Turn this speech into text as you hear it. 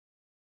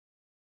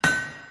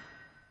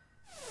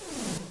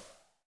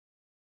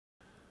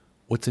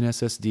What's an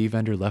SSD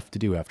vendor left to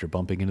do after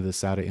bumping into the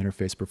SATA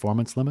interface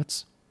performance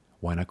limits?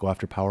 Why not go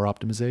after power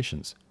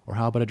optimizations? Or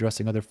how about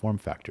addressing other form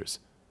factors?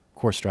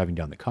 Of course, driving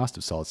down the cost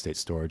of solid-state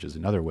storage is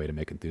another way to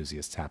make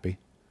enthusiasts happy.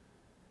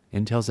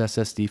 Intel's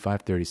SSD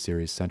 530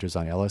 series centers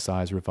on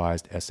LSI's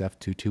revised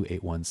SF2281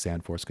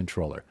 SandForce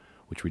controller,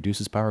 which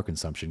reduces power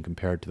consumption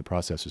compared to the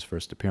processor's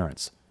first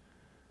appearance.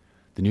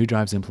 The new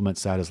drives implement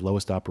SATA's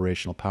lowest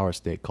operational power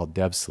state called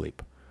dev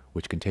sleep,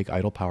 which can take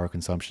idle power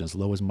consumption as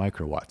low as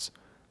microwatts,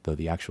 though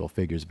the actual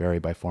figures vary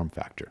by form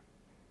factor.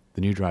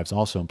 The new drives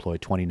also employ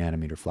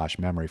 20nm flash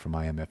memory from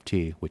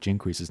IMFT, which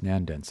increases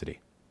NAND density.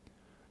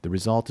 The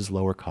result is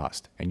lower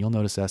cost, and you'll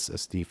notice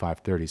SSD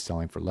 530s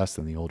selling for less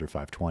than the older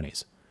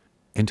 520s.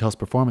 Intel's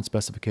performance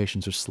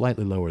specifications are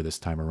slightly lower this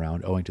time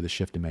around owing to the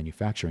shift in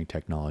manufacturing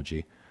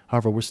technology.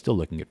 However, we're still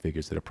looking at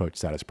figures that approach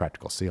SATA's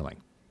practical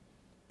ceiling.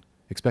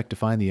 Expect to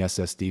find the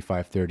SSD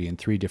 530 in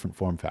 3 different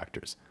form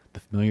factors. The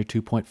familiar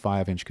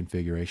 2.5-inch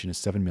configuration is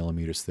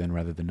 7mm thin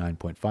rather than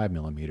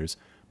 9.5mm,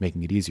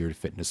 making it easier to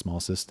fit into small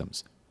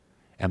systems.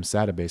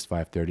 M-SATA-based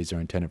 530s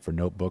are intended for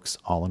notebooks,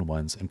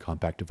 all-in-ones, and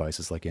compact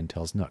devices like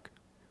Intel's NUC.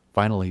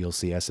 Finally, you'll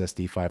see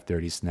SSD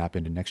 530s snap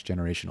into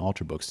next-generation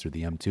Ultrabooks through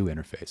the M2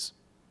 interface.